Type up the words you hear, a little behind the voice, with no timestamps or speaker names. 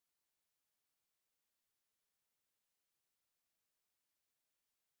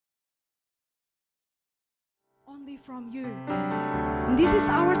only from you. And this is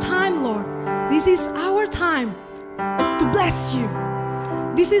our time, Lord. This is our time to bless you.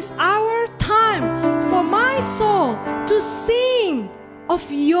 This is our time for my soul to sing of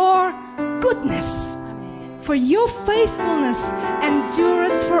your goodness, for your faithfulness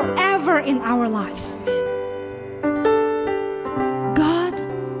endures forever in our lives. God,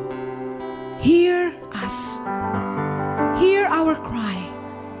 hear us. Hear our cry.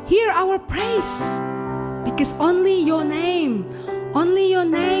 Hear our praise. Because only your name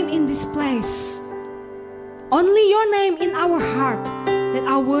in this place, only your name in our heart that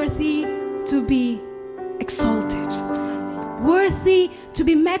are worthy to be exalted, worthy to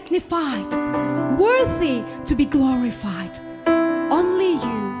be magnified, worthy to be glorified. Only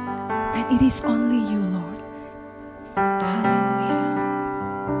you, and it is only you, Lord. Hallelujah.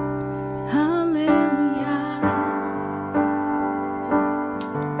 Hallelujah.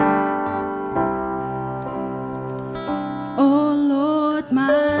 Oh Lord,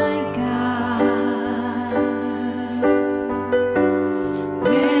 my God,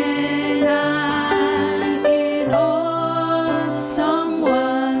 when I'm in awesome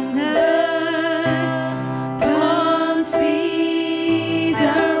wonder,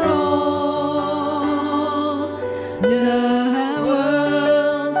 consider all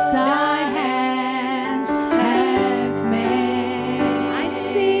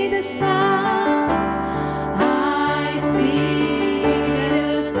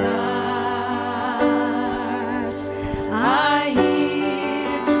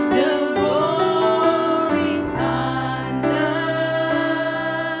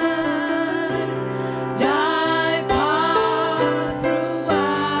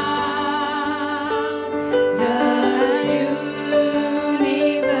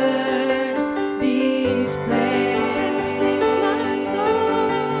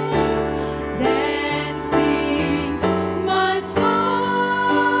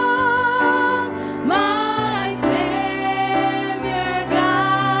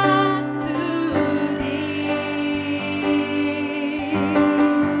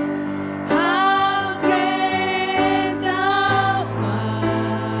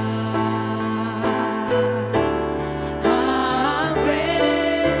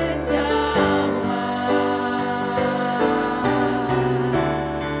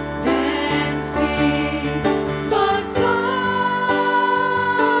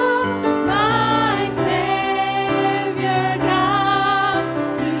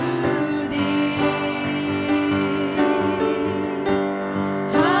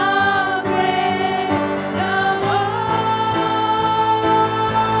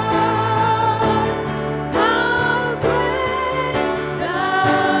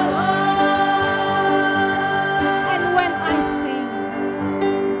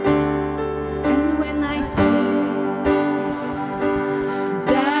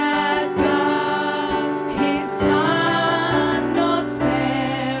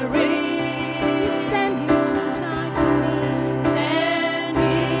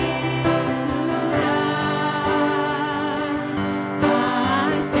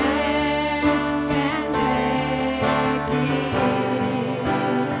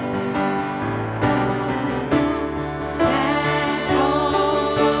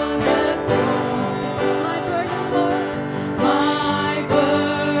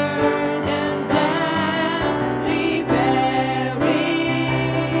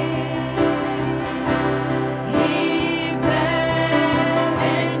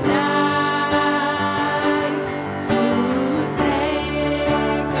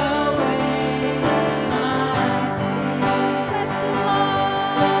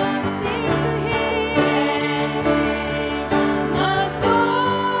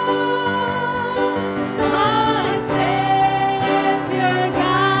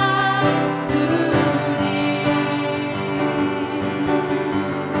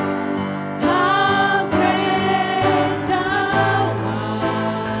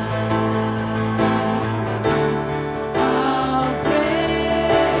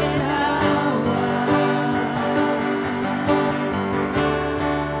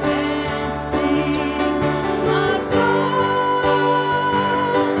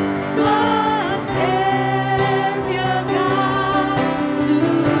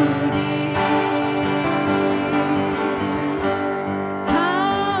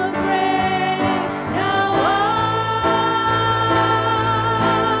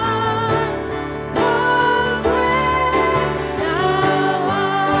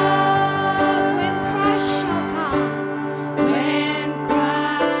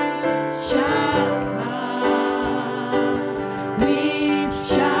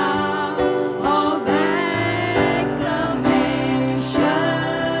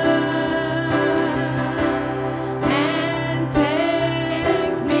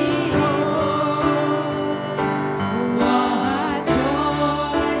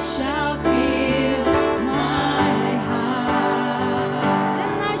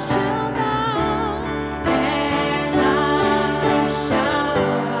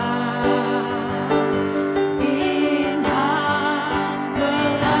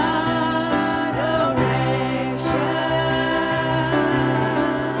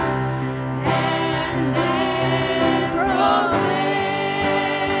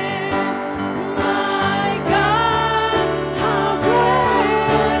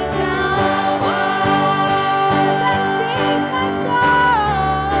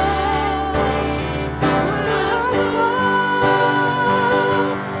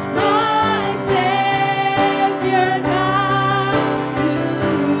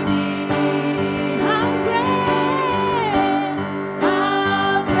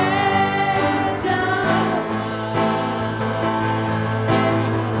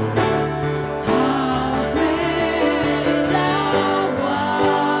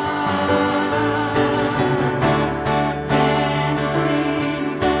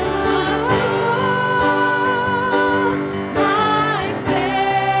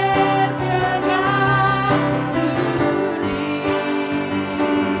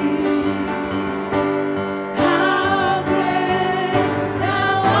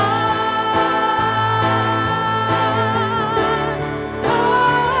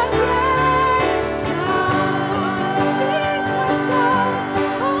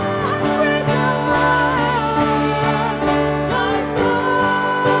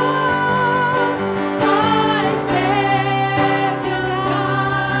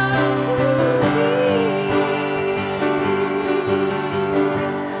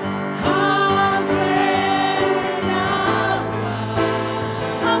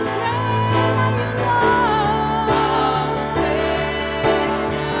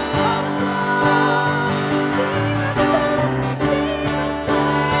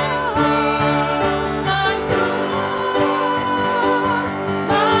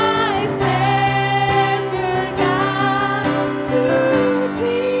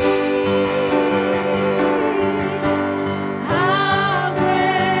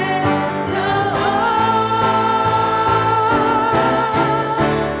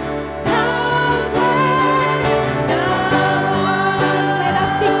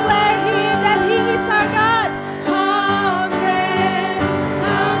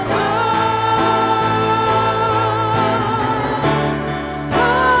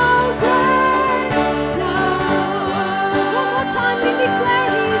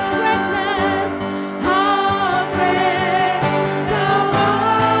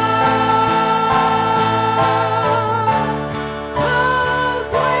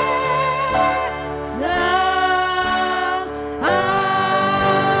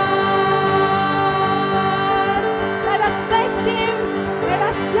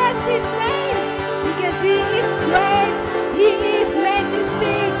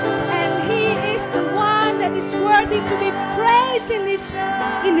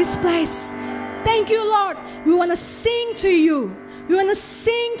in this place. Thank you, Lord. We want to sing to you. We want to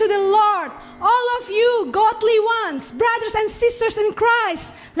sing to the Lord. All of you, godly ones, brothers and sisters in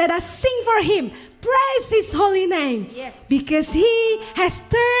Christ, let us sing for Him. Praise His holy name. Yes. Because He has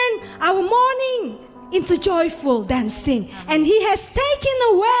turned our mourning into joyful dancing. And He has taken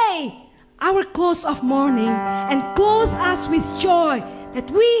away our clothes of mourning and clothed us with joy,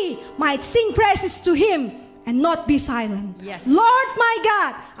 that we might sing praises to Him and not be silent. Yes. Lord my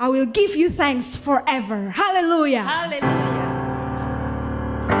God, I will give you thanks forever. Hallelujah. Hallelujah.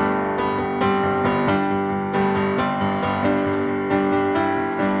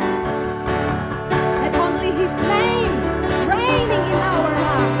 Let only His name reigning in our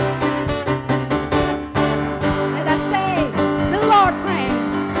lives. Let us say, the Lord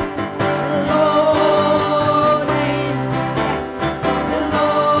reigns. The Lord reigns. Yes. The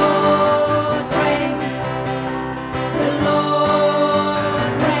Lord reigns. The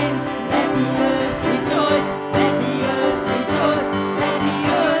Lord reigns. Let the earth rejoice. Let the earth rejoice. Let the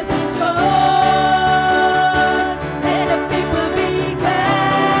earth rejoice. Let the people be glad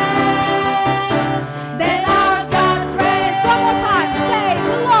that our God reigns. One more time. Say,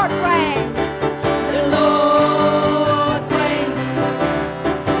 the Lord reigns. The Lord reigns.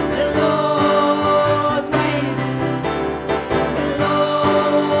 The Lord reigns. The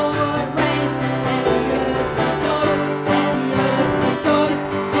Lord reigns. Let the earth rejoice. Let the earth rejoice.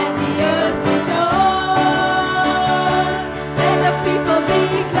 Let the earth rejoice. Let the people be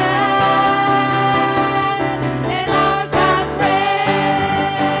glad that our God reigns.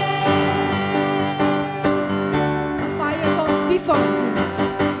 A fire goes before Him.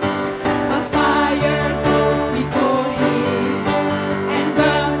 A fire goes before Him and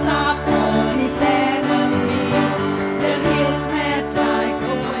burns up all His enemies. The hills melt like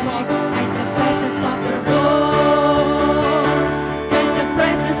wax at the presence of the Lord. In the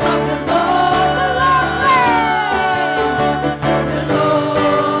presence of the Lord, the Lord reigns. The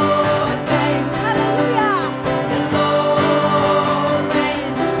Lord reigns. Hallelujah. The Lord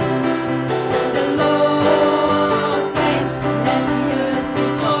reigns. The Lord reigns. Let the earth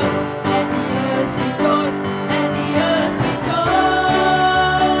rejoice. Let the earth rejoice. Let the earth rejoice.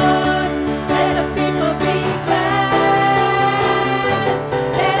 Let the people be glad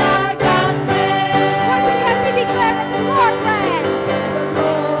that our God reigns. Once again, we declare that the Lord reigns. The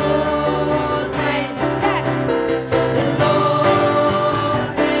Lord reigns. Yes. The Lord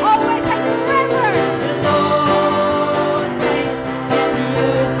reigns. Always and forever. The Lord reigns. Let the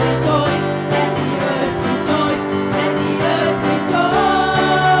earth rejoice. Let the earth rejoice. Let the earth rejoice.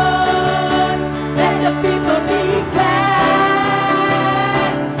 Let the people be glad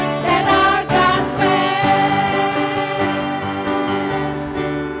that our God reigns.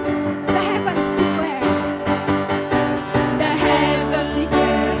 The heavens declare. The heavens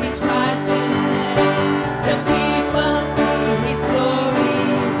declare His righteousness. The people see His glory.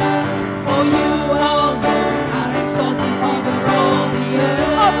 For you, O Lord, are exalted over all the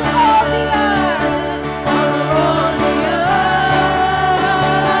earth. Over all the earth. Over all the earth.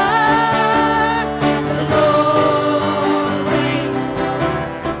 The Lord reigns.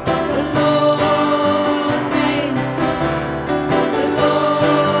 The Lord reigns. The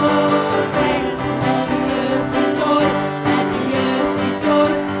Lord reigns. Let the earth rejoice. Let the earth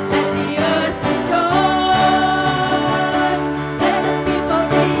rejoice. Let the earth rejoice. Let the people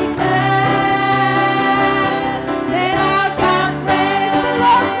be glad that our God reigns. The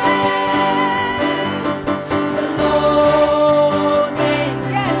Lord reigns. The Lord reigns.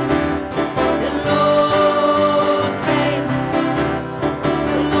 Yes. The Lord reigns.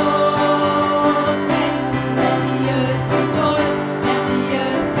 The Lord reigns. Let the earth rejoice. Let the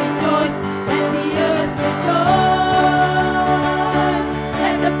earth rejoice. Let the earth rejoice.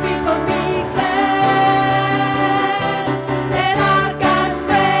 Let the people be glad that our God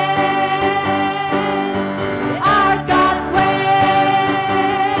reigns. Our God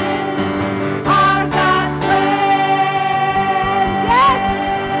reigns. Our God reigns. Yes.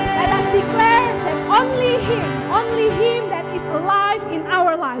 Let us declare that only Him that is alive in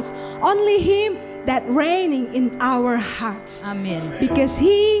our lives, only Him that reigning in our hearts. Amen. Because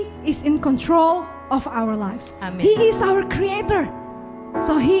He is in control of our lives. Amen. He is our creator.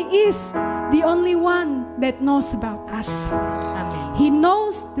 So He is the only one that knows about us. Amen. He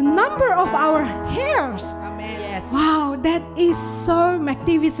knows the number of our hairs. Amen. Yes. Wow, that is so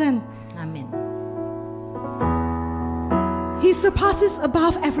magnificent. Amen. He surpasses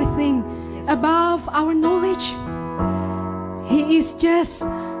above everything, Yes. above our knowledge. He is just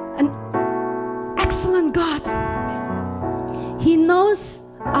an excellent God. He knows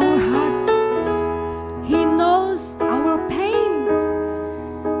our heart. He knows our pain.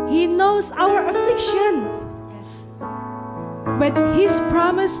 knows our affliction. But His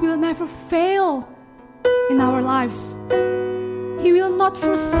promise will never fail in our lives. He will not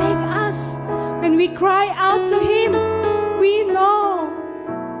forsake us. When we cry out to Him, we know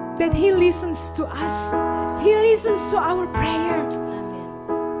that He listens to us. He listens to our prayer.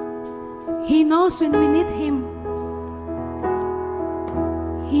 He knows when we need Him.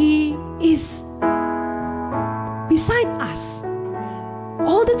 He is beside us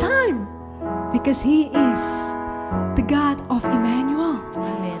all the time because He is the God of Emmanuel.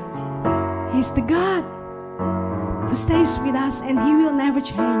 Amen. He's the God who stays with us, and He will never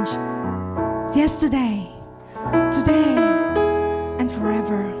change. Yesterday, today, and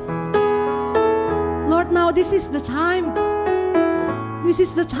forever. Lord, now this is the time. This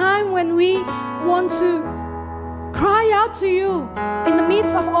is the time when we want to cry out to You in the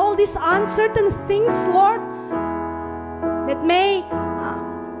midst of all these uncertain things, Lord, that may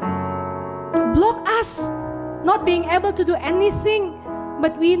block us not being able to do anything.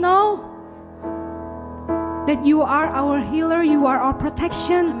 But we know that You are our healer. You are our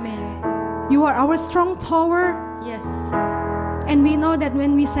protection. Amen. You are our strong tower. Yes. And we know that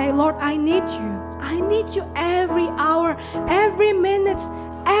when we say, Lord, I need You. I need You every hour, every minute,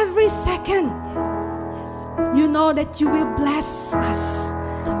 every second. Yes. You know that You will bless us.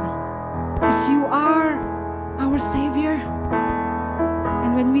 Amen. Because You are our Savior.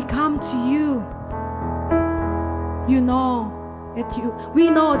 And when we come to You, You know that we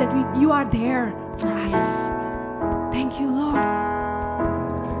know that You are there for us. Thank You, Lord.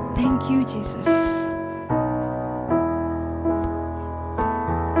 Thank You, Jesus.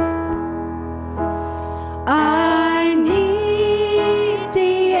 I need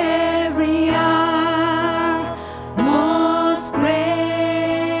Thee every hour, most gracious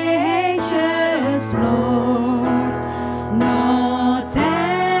Lord. No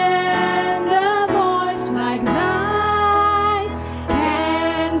tender voice like Thine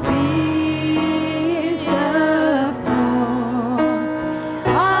can peace afford.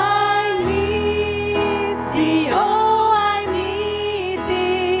 I need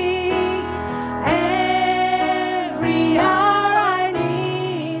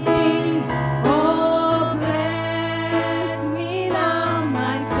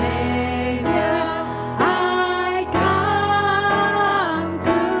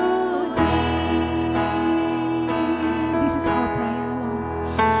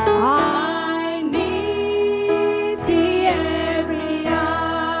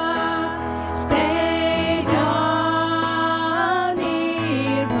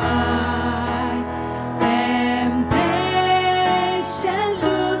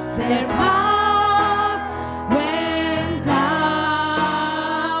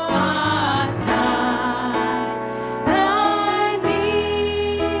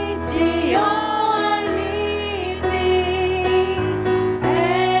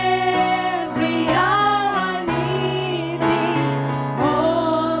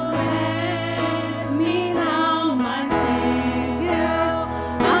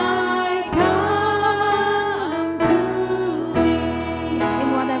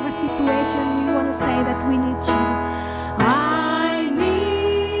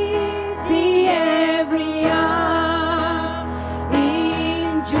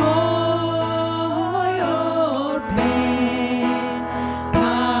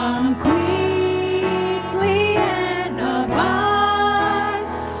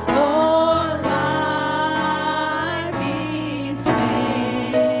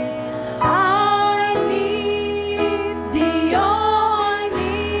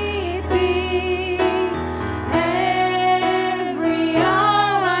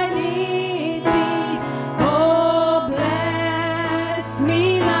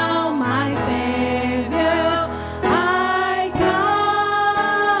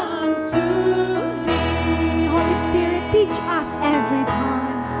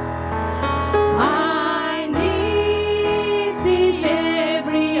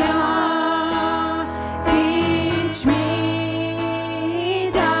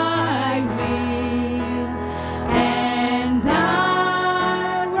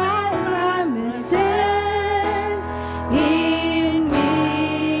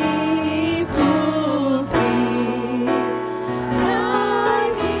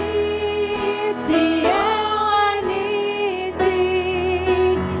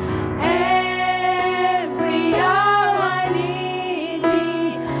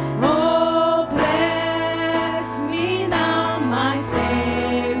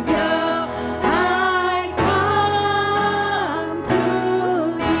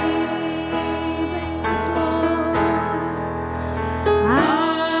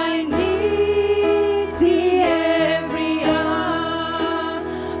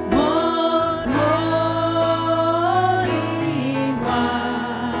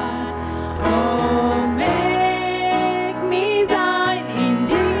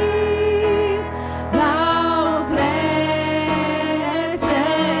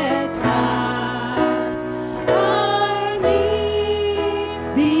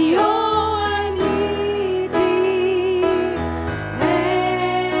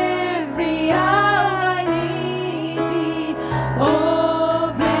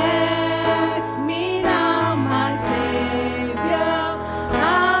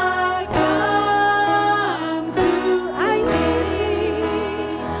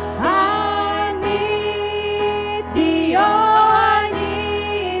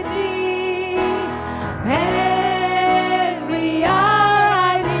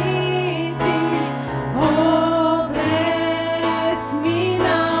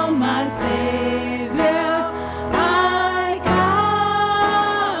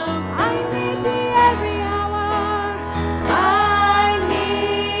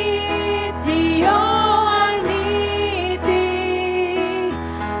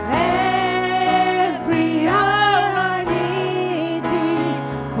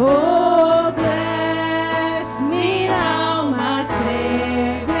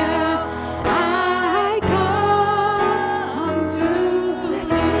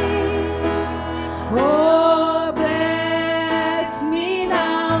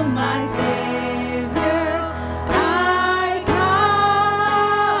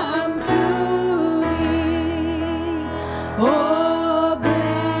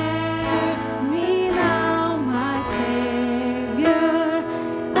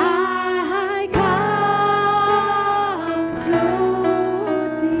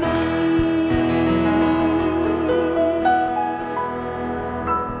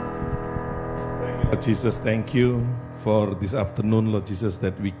Lord Jesus, thank you for this afternoon, Lord Jesus,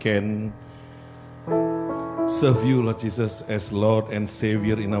 that we can serve you, Lord Jesus, as Lord and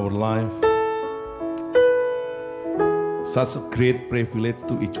Savior in our life. Such a great privilege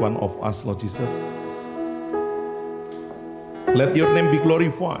to each one of us, Lord Jesus. Let your name be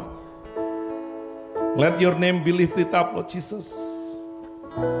glorified. Let your name be lifted up, Lord Jesus.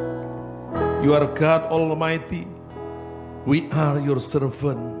 You are God Almighty. We are your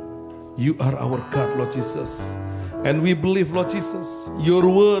servant. You are our God, Lord Jesus. And we believe, Lord Jesus, your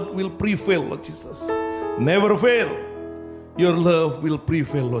word will prevail, Lord Jesus. Never fail. Your love will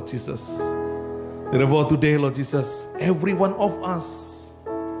prevail, Lord Jesus. Therefore today, Lord Jesus, every one of us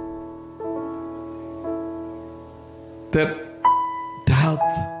that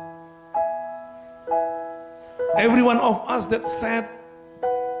doubt, every one of us that sad,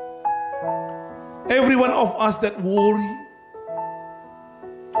 every one of us that worry,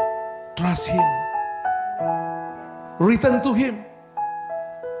 trust him. Return to him.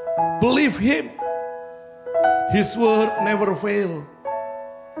 Believe him. His word never fail.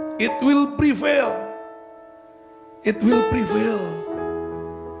 It will prevail. It will prevail.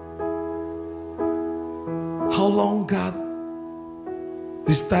 How long, God,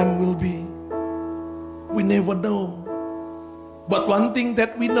 this time will be? We never know. But one thing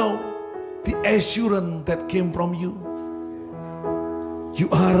that we know, the assurance that came from you. You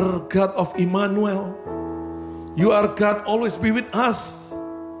are God of Emmanuel. You are God, always be with us.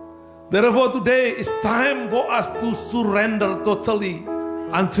 Therefore today is time for us to surrender totally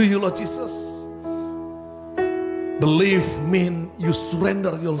unto you, Lord Jesus. Believe means you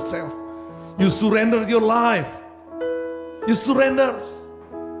surrender yourself. You surrender your life. You surrender.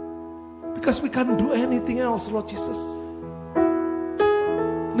 Because we can't do anything else, Lord Jesus.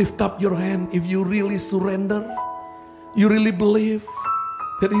 Lift up your hand if you really surrender. You really believe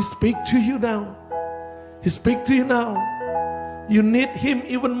that He speaks to you now. He speaks to you now. You need Him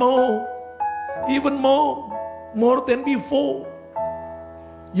even more than before.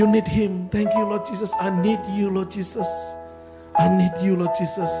 You need Him. Thank you, Lord Jesus. I need you, Lord Jesus. I need you, Lord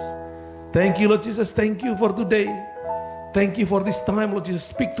Jesus. Thank you, Lord Jesus. Thank you for today. Thank you for this time, Lord Jesus.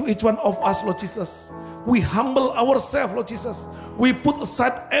 Speak to each one of us, Lord Jesus. We humble ourselves, Lord Jesus. We put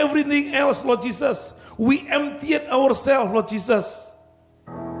aside everything else, Lord Jesus. We empty ourselves, Lord Jesus.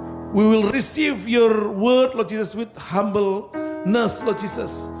 We will receive your word, Lord Jesus, with humbleness, Lord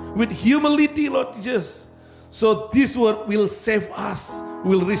Jesus. With humility, Lord Jesus. So this word will save us,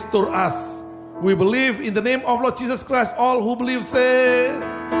 will restore us. We believe in the name of Lord Jesus Christ. All who believe says,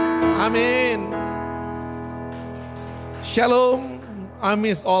 Amen. Shalom. I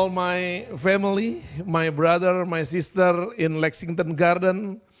miss all my family, my brother, my sister in Lexington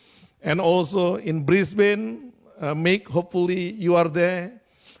Garden, and also in Brisbane. Mick, hopefully you are there,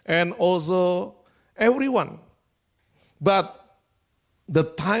 and also everyone. But the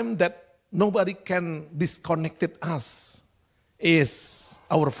time that nobody can disconnect us is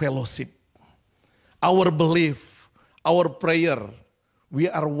our fellowship, our belief, our prayer. We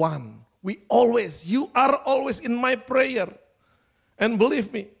are one. You are always in my prayer. And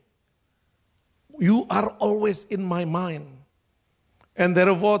believe me, you are always in my mind. And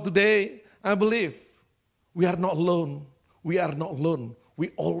therefore today, I believe we are not alone. We are not alone. We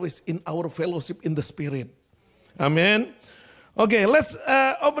always in our fellowship in the Spirit. Amen. Okay, let's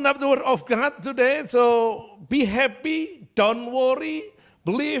open up the Word of God today. So be happy, don't worry,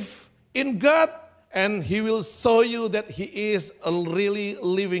 believe in God, and He will show you that He is a really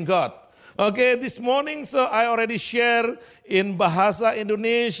living God. Okay, this morning, so I already shared in Bahasa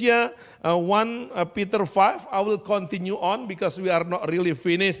Indonesia 1 Peter 5. I will continue on because we are not really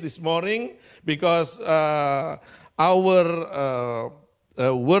finished this morning because our word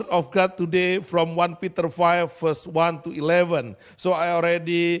of God today from 1 Peter 5 verse 1 to 11. So I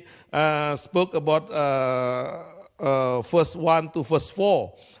already spoke about verse 1 to verse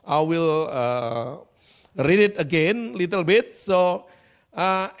 4. I will read it again a little bit. So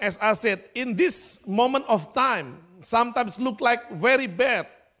as I said, in this moment of time, sometimes look like very bad.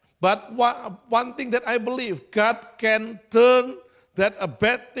 But one thing that I believe, God can turn that a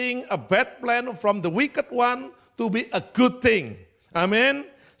bad thing, a bad plan from the wicked one to be a good thing. Amen.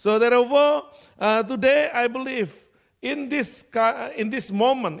 So therefore, today I believe in this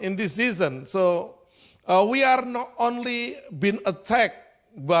moment, in this season, so we are not only being attacked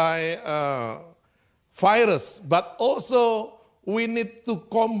by virus, but also we need to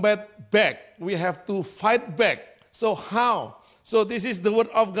combat back. We have to fight back. So how? So this is the word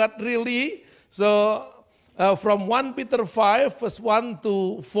of God really. So from 1 Peter 5 verse 1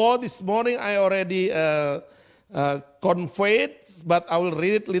 to 4 this morning I already conveyed, but I will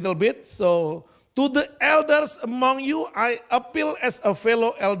read it a little bit. So To the elders among you, I appeal as a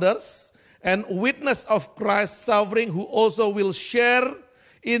fellow elders and witness of Christ's suffering, who also will share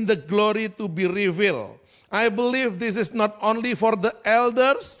in the glory to be revealed. I believe this is not only for the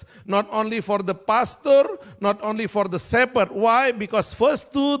elders, not only for the pastor, not only for the shepherd. Why? Because verse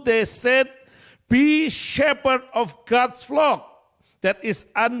 2, they said, be shepherd of God's flock that is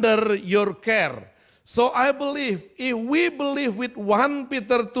under your care. So I believe, if we believe with 1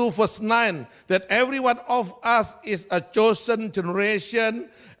 Peter 2 verse 9, that every one of us is a chosen generation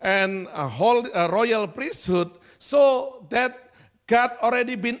and a royal priesthood, so that God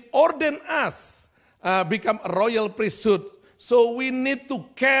already been ordained us, become a royal priesthood. So we need to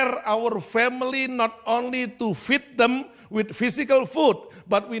care our family, not only to feed them with physical food,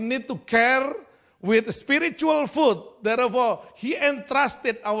 but we need to care with spiritual food. Therefore, he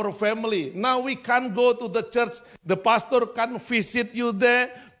entrusted our family. Now we can't go to the church. The pastor can't visit you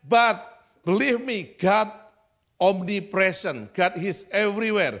there. But believe me, God omnipresent. God is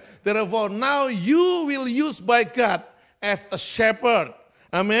everywhere. Therefore, now you will use by God as a shepherd.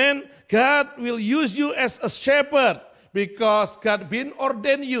 Amen. God will use you as a shepherd, because God been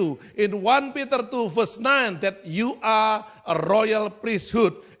ordained you in 1 Peter 2 verse 9 that you are a royal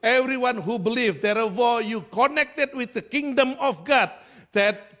priesthood. Everyone who believes, therefore you connected with the kingdom of God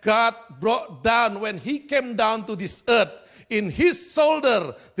that God brought down when he came down to this earth. In his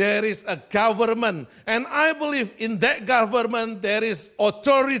shoulder there is a government, and I believe in that government there is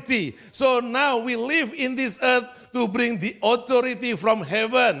authority. So now we live in this earth to bring the authority from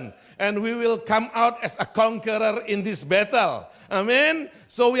heaven, and we will come out as a conqueror in this battle. Amen.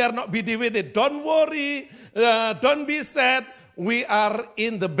 So we are not be defeated. Don't worry, don't be sad. We are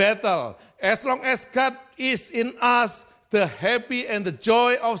in the battle. As long as God is in us, the happy and the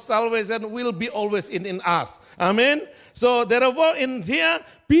joy of salvation will be always in us. Amen. So therefore in here,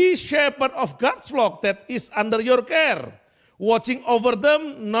 be shepherd of God's flock that is under your care, watching over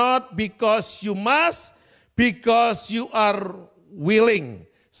them, not because you must, because you are willing.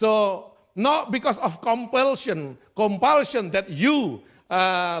 So not because of compulsion that you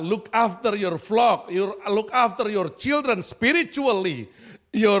look after your flock, you look after your children spiritually,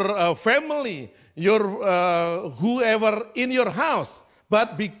 your family, your whoever in your house,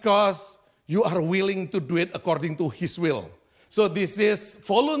 but because you are willing to do it according to his will. So this is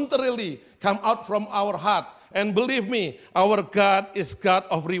voluntarily come out from our heart. And believe me, our God is God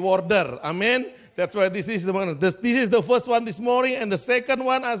of rewarder. Amen. That's why this is the one. This is the first one this morning, and the second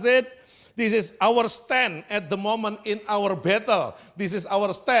one, I said, this is our stand at the moment in our battle. This is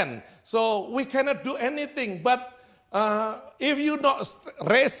our stand. So we cannot do anything, but if you not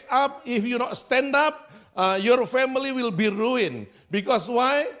raise up, if you not stand up, your family will be ruined. Because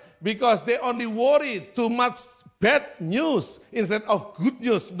why? Because they only worry too much bad news instead of good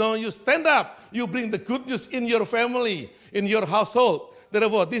news. No, you stand up. You bring the good news in your family, in your household.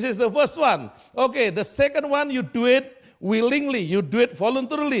 Therefore, this is the first one. Okay, the second one, you do it willingly. You do it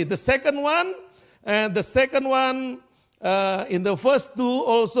voluntarily. The second one, in the first two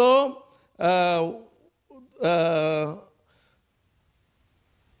also,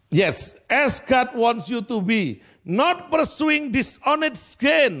 yes, as God wants you to be, not pursuing dishonest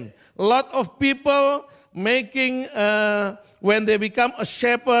gain. A lot of people making, when they become a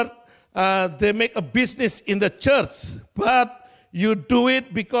shepherd, they make a business in the church, but you do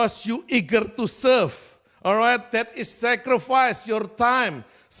it because you eager to serve. All right, that is sacrifice your time,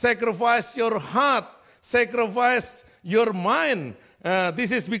 sacrifice your heart, sacrifice your mind.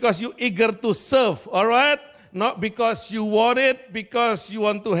 This is because you eager to serve. All right. Not because you want it, because you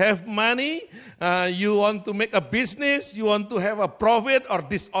want to have money, you want to make a business, you want to have a profit or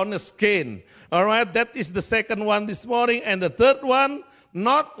dishonest gain. All right, that is the second one this morning. And the third one,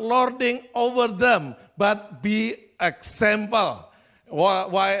 not lording over them, but be example.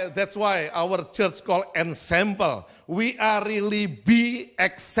 Why? That's why our church called Ensample. We are really be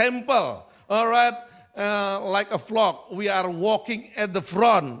example. All right, like a flock, we are walking at the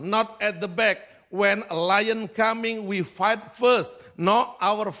front, not at the back. When a lion coming, we fight first, not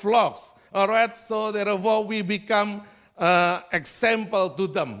our flocks. All right, so therefore we become example to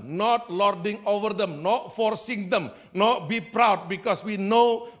them, not lording over them, not forcing them, not be proud because we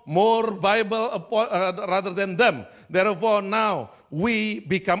know more Bible rather than them. Therefore now we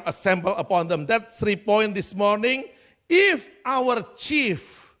become example upon them. That's 3 points this morning. If our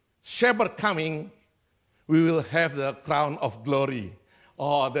chief shepherd coming, we will have the crown of glory.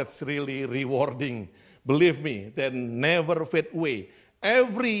 Oh, that's really rewarding. Believe me, that never fade away.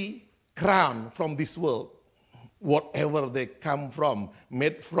 Every crown from this world whatever they come from,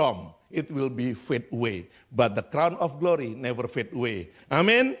 made from, it will be fade away. But the crown of glory never fade away.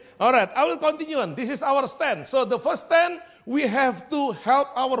 Amen? All right, I will continue on. This is our stand. So the first stand, we have to help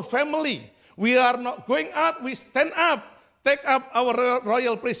our family. We are not going out, we stand up, take up our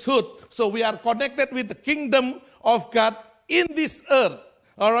royal priesthood. So we are connected with the kingdom of God in this earth.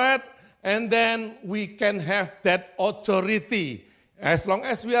 All right? And then we can have that authority. As long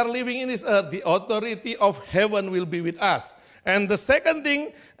as we are living in this earth, the authority of heaven will be with us. And the second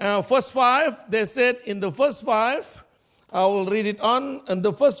thing, verse 5, they said in the verse 5, I will read it on, in the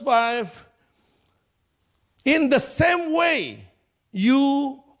verse 5, in the same way,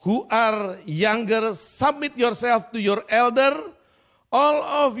 you who are younger, submit yourself to your elder. All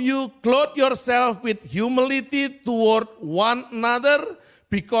of you clothe yourself with humility toward one another,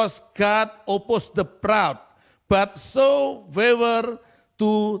 because God opposes the proud, but so favor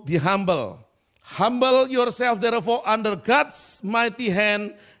to the humble. Humble yourself, therefore, under God's mighty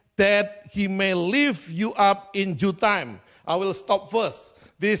hand, that he may lift you up in due time. I will stop first.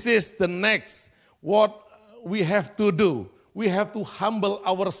 This is the next, what we have to do. We have to humble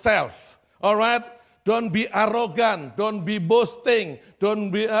ourselves, all right? Don't be arrogant, don't be boasting,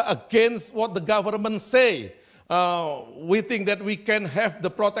 don't be against what the government say. We think that we can have the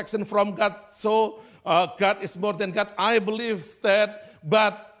protection from God, so God is more than God. I believe that,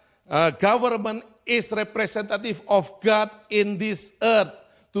 but government is representative of God in this earth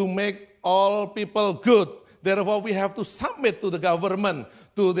to make all people good. Therefore, we have to submit to the government,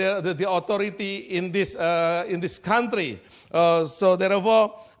 to the authority in this country. So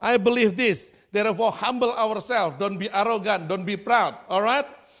therefore, I believe this. Therefore, humble ourselves. Don't be arrogant. Don't be proud. All right?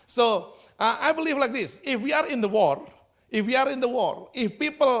 So I believe like this. If we are in the war, if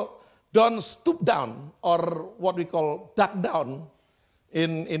people don't stoop down, or what we call duck down,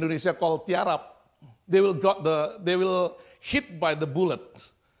 in Indonesia called tiarap, they will hit by the bullet.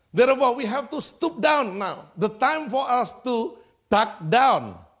 Therefore, we have to stoop down now. The time for us to duck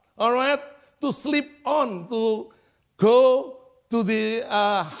down, all right? To sleep on, to go to the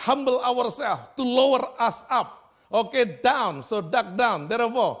humble ourselves, to lower us up. Okay, down, so duck down.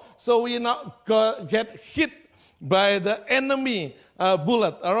 Therefore, so we not get hit by the enemy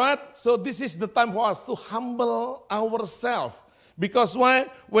bullet, all right? So this is the time for us to humble ourselves. Because why?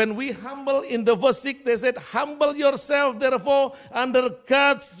 When we humble in the verse 6, they said, humble yourself, therefore, under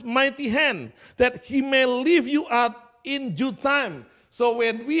God's mighty hand, that he may lift you up in due time. So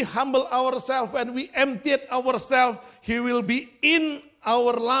when we humble ourselves, when we empty ourselves, he will be in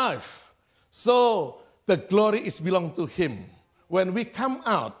our life. So the glory is belong to him. When we come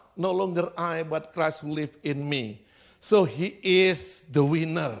out, no longer I, but Christ who lives in me. So he is the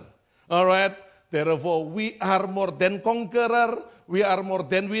winner. All right? Therefore, we are more than conqueror, we are more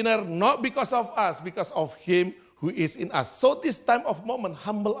than winner, not because of us, because of him who is in us. So this time of moment,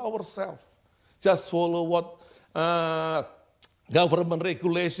 humble ourselves. Just follow what government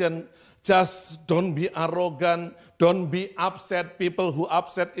regulation. Just don't be arrogant, don't be upset. People who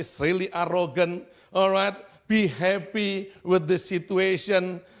upset is really arrogant, all right? Be happy with the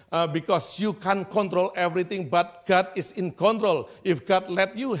situation. Because you can't control everything, but God is in control. If God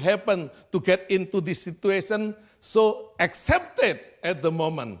let you happen to get into this situation, so accept it at the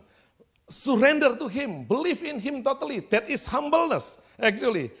moment. Surrender to him. Believe in him totally. That is humbleness,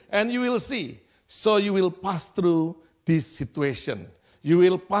 actually. And you will see. So you will pass through this situation. You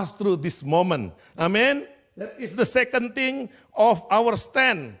will pass through this moment. Amen? That is the second thing of our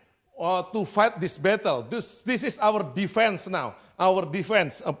stand. To fight this battle. This is our defense now. Our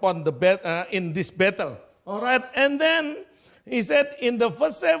defense upon the in this battle. All right. And then he said in the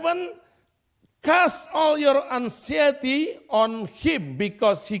verse 7, cast all your anxiety on him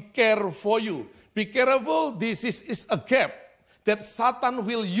because he cares for you. Be careful. This is a gap that Satan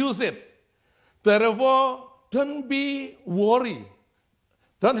will use it. Therefore, don't be worried.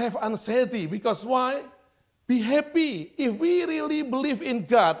 Don't have anxiety because why? Be happy. If we really believe in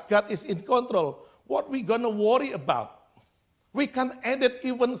God, God is in control, what we gonna worry about? We can edit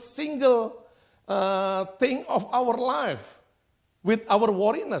even single thing of our life with our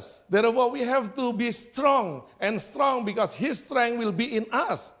worriness. Therefore, we have to be strong and strong because his strength will be in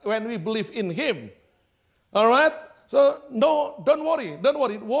us when we believe in him. All right? So no, don't worry. Don't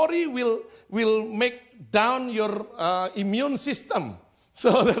worry. Worry will make down your immune system.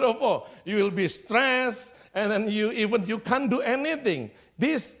 So therefore, you will be stressed, and then you can't do anything.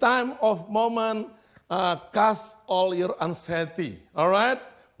 This time of moment, cast all your anxiety. All right?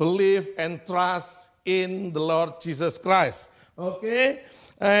 Believe and trust in the Lord Jesus Christ. Okay?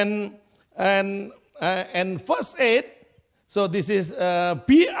 And verse 8, so this is,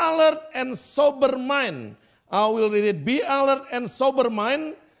 be alert and sober mind. I will read it. Be alert and sober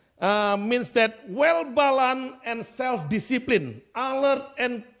mind means that well-balanced and self-disciplined, alert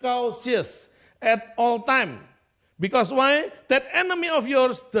and cautious at all time. Because why? That enemy of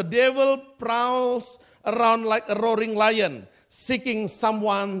yours, the devil, prowls around like a roaring lion, seeking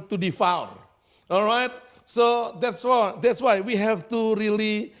someone to devour. All right? So that's why we have to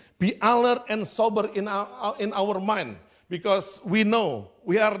really be alert and sober in our mind. Because we know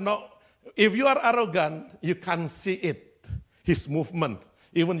we are not, if you are arrogant, you can't see it, his movement.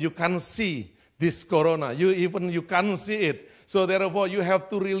 Even you can't see this corona, you can't see it. So therefore you have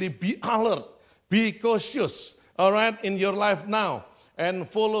to really be alert, be cautious, all right, in your life now, and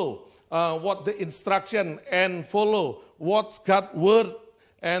follow what the instruction, and follow what's God's word,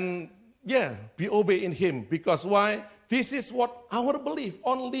 and be obey in him. Because why? This is what our belief.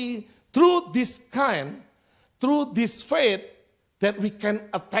 Only through this faith, that we can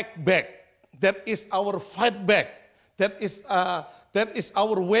attack back. That is our fight back. That is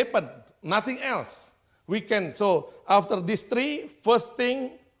our weapon. Nothing else. We can. So after these three, first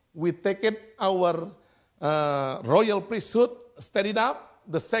thing, we take it our royal priesthood, steady it up.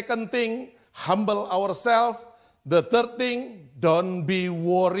 The second thing, humble ourselves. The third thing, don't be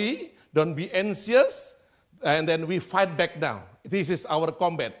worried, don't be anxious, and then we fight back down. This is our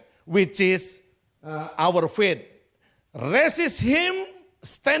combat, which is our faith. Resist him,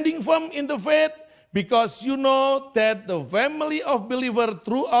 standing firm in the faith, because you know that the family of believers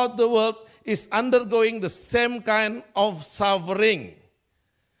throughout the world is undergoing the same kind of suffering.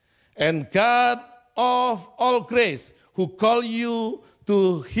 And God of all grace, who called you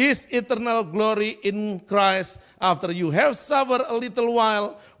to his eternal glory in Christ, after you have suffered a little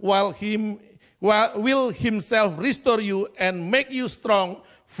while, will himself restore you and make you strong,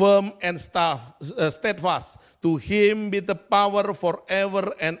 firm and steadfast. To him be the power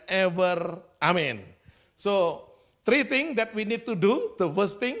forever and ever. Amen. So, three things that we need to do. The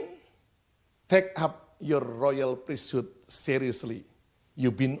first thing, take up your royal priesthood seriously.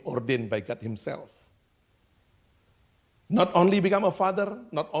 You've been ordained by God himself. Not only become a father,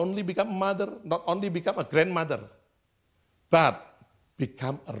 not only become a mother, not only become a grandmother, but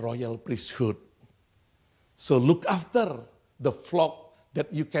become a royal priesthood. So look after the flock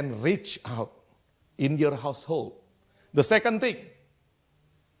that you can reach out in your household. The second thing,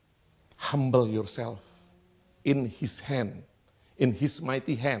 humble yourself in his hand, in his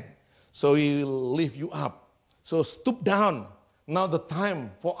mighty hand. So he will lift you up. So stoop down. Now the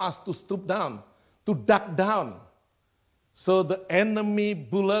time for us to stoop down, to duck down. So the enemy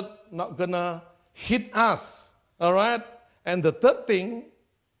bullet not gonna hit us, all right? And the third thing,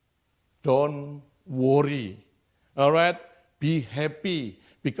 don't worry, all right? Be happy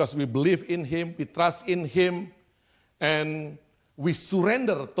because we believe in him, we trust in him, and we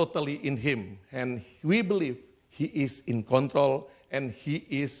surrender totally in him. And we believe he is in control and he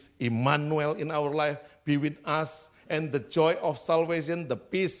is Emmanuel in our life, be with us, and the joy of salvation, the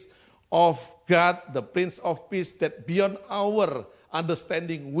peace of God, the Prince of Peace, that beyond our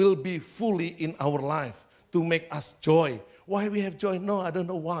understanding will be fully in our life to make us joy. Why we have joy? No, I don't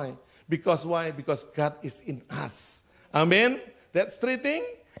know why. Because why? Because God is in us. Amen? That's three things.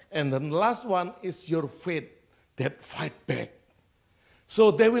 And then the last one is your faith that fight back.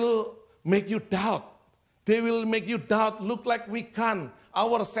 So they will make you doubt. They will make you doubt, look like we can't.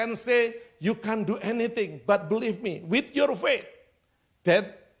 Our sense say, you can't do anything. But believe me, with your faith,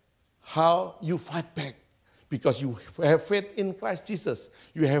 that how you fight back. Because you have faith in Christ Jesus.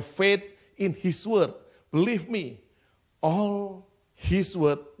 You have faith in his word. Believe me, all his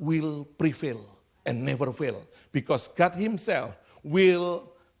word will prevail and never fail. Because God himself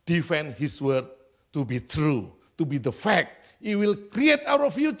will defend his word to be true, to be the fact. He will create our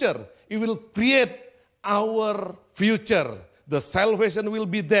future. He will create our future. The salvation will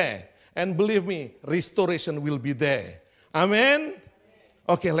be there. And believe me, restoration will be there. Amen?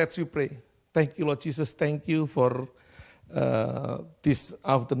 Okay, let's pray. Thank you, Lord Jesus. Thank you for this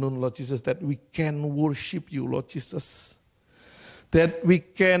afternoon, Lord Jesus, that we can worship you, Lord Jesus. That we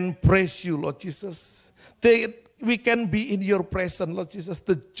can praise you, Lord Jesus. That we can be in your presence, Lord Jesus.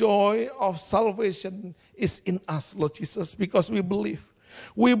 The joy of salvation is in us, Lord Jesus, because we believe.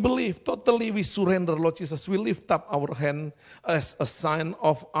 We believe, totally we surrender, Lord Jesus. We lift up our hand as a sign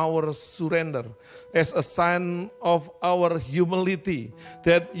of our surrender, as a sign of our humility,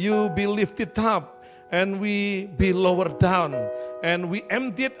 that you be lifted up and we be lowered down. And we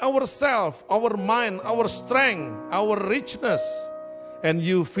emptied ourselves, our mind, our strength, our richness, and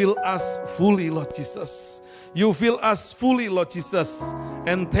you fill us fully, Lord Jesus. You fill us fully, Lord Jesus.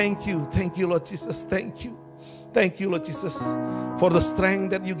 And thank you, Lord Jesus, thank you. Thank you, Lord Jesus, for the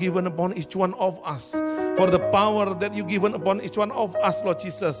strength that you given upon each one of us, for the power that you given upon each one of us, Lord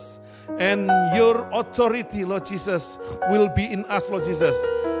Jesus. And your authority, Lord Jesus, will be in us, Lord Jesus,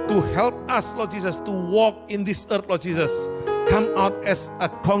 to help us, Lord Jesus, to walk in this earth, Lord Jesus. Come out as a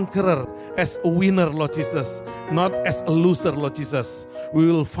conqueror, as a winner, Lord Jesus, not as a loser, Lord Jesus. We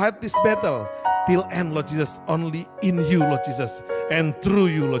will fight this battle till end, Lord Jesus, only in you, Lord Jesus, and through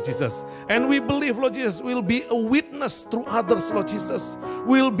you, Lord Jesus. And we believe, Lord Jesus, we'll be a witness through others, Lord Jesus.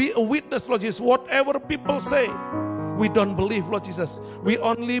 We'll be a witness, Lord Jesus, whatever people say. We don't believe, Lord Jesus. We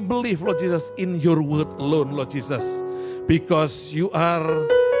only believe, Lord Jesus, in your word alone, Lord Jesus. Because you are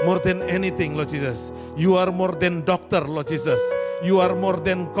more than anything, Lord Jesus. You are more than doctor, Lord Jesus. You are more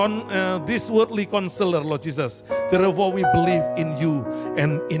than this worldly counselor, Lord Jesus. Therefore, we believe in you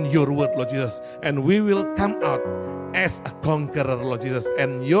and in your word, Lord Jesus. And we will come out as a conqueror, Lord Jesus.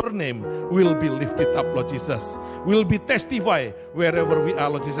 And your name will be lifted up, Lord Jesus. We'll be testify wherever we are,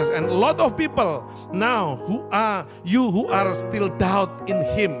 Lord Jesus. And a lot of people now who are still doubt in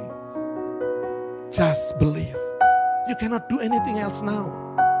him, just believe. You cannot do anything else now.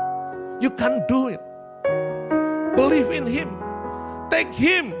 You can't do it. Believe in him. Take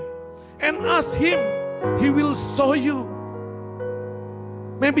him and ask him. He will show you.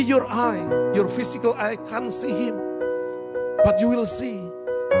 Maybe your eye, your physical eye can't see him, but you will see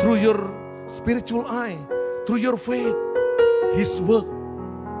through your spiritual eye, through your faith, his work.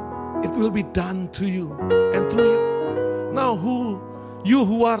 It will be done to you and through you. Now you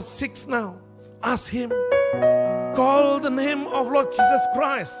who are sick now, ask him. Call the name of Lord Jesus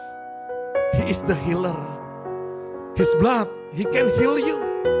Christ. He is the healer. His blood, he can heal you.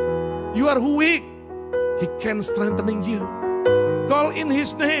 You are weak, he can strengthen you. Call in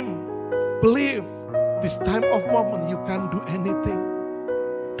his name. Believe. This time of moment, you can't do anything.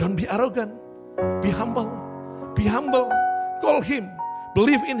 Don't be arrogant. Be humble. Be humble. Call him.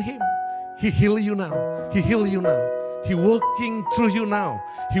 Believe in him. He heal you now. He heal you now. He working through you now.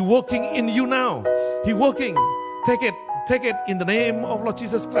 He working in you now. He working. Take it. Take it in the name of Lord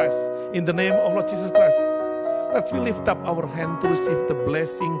Jesus Christ. In the name of Lord Jesus Christ. Let's lift up our hand to receive the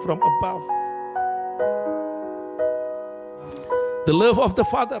blessing from above. The love of the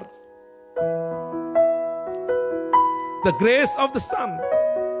Father, the grace of the Son,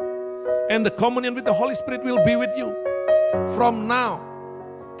 and the communion with the Holy Spirit will be with you from now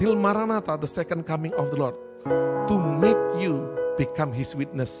till Maranatha, the second coming of the Lord, to make you become his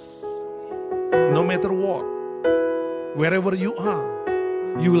witness. No matter what, wherever you are,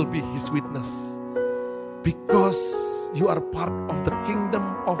 you will be his witness. Because you are part of the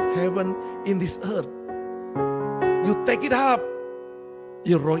kingdom of heaven in this earth. You take it up,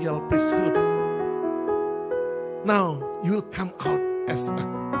 your royal priesthood. Now you will come out as a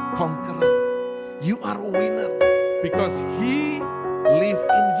conqueror. You are a winner because he lives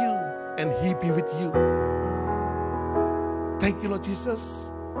in you and he be with you. Thank you, Lord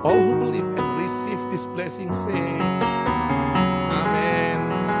Jesus. All who believe and receive this blessing say, Amen.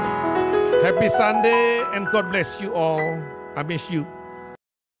 Happy Sunday and God bless you all. I miss you.